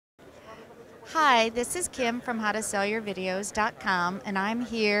Hi, this is Kim from howtosellyourvideos.com, and I'm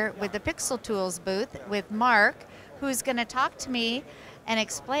here with the PixelTools booth with Mark, who's going to talk to me and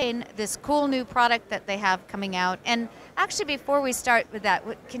explain this cool new product that they have coming out. And actually, before we start with that,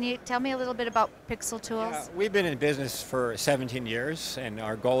 can you tell me a little bit about PixelTools? Yeah, we've been in business for 17 years, and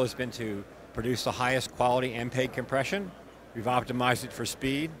our goal has been to produce the highest quality MPEG compression. We've optimized it for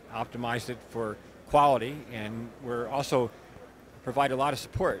speed, optimized it for quality, and we're also provide a lot of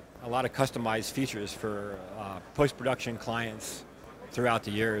support, a lot of customized features for post-production clients throughout the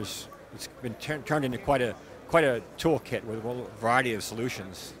years. It's been turned into quite a toolkit with a variety of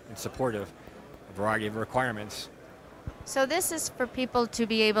solutions in support of a variety of requirements. So this is for people to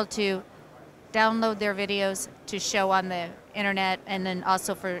be able to download their videos to show on the internet, and then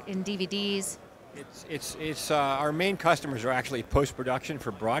also in DVDs. Our main customers are actually post-production for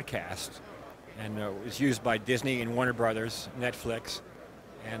broadcast, and it's used by Disney and Warner Brothers, Netflix,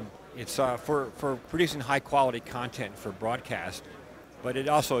 and it's for producing high-quality content for broadcast, but it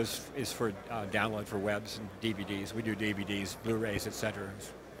also is for download for webs and DVDs. We do DVDs, Blu-rays, etc.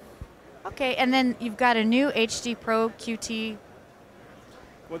 Okay, and then you've got a new HD Pro QT.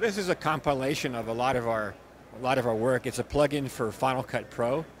 Well, this is a compilation of a lot of our work. It's a plugin for Final Cut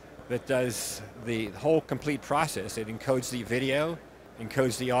Pro that does the whole complete process. It encodes the video,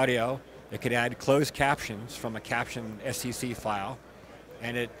 encodes the audio. It can add closed captions from a caption SCC file,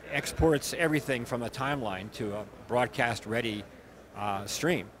 and it exports everything from the timeline to a broadcast-ready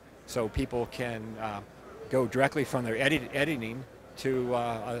stream. So people can go directly from their editing to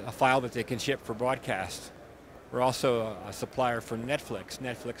a file that they can ship for broadcast. We're also a supplier for Netflix.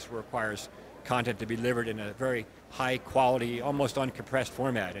 Netflix requires content to be delivered in a very high-quality, almost uncompressed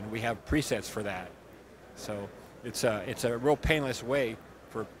format, and we have presets for that. So it's a real painless way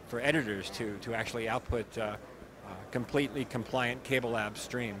for editors to actually output completely compliant cable lab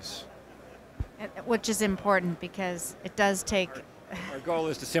streams. Which is important because it does take... Our goal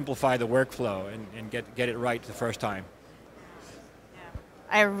is to simplify the workflow and get it right the first time.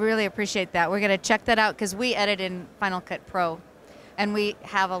 I really appreciate that. We're going to check that out because we edit in Final Cut Pro, and we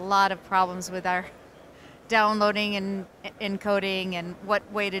have a lot of problems with our downloading and encoding and what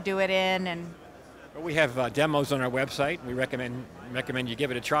way to do it in. And we have demos on our website. We recommend you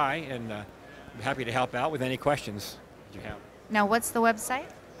give it a try, and I'm happy to help out with any questions you have. Now, what's the website?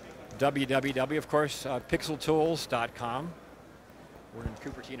 www, of course, PixelTools.com. We're in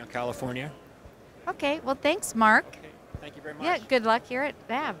Cupertino, California. Okay, well, thanks, Mark. Okay, thank you very much. Yeah, good luck here at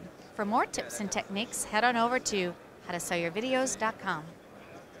Lab. For more tips and techniques, head on over to howtosellyourvideos.com.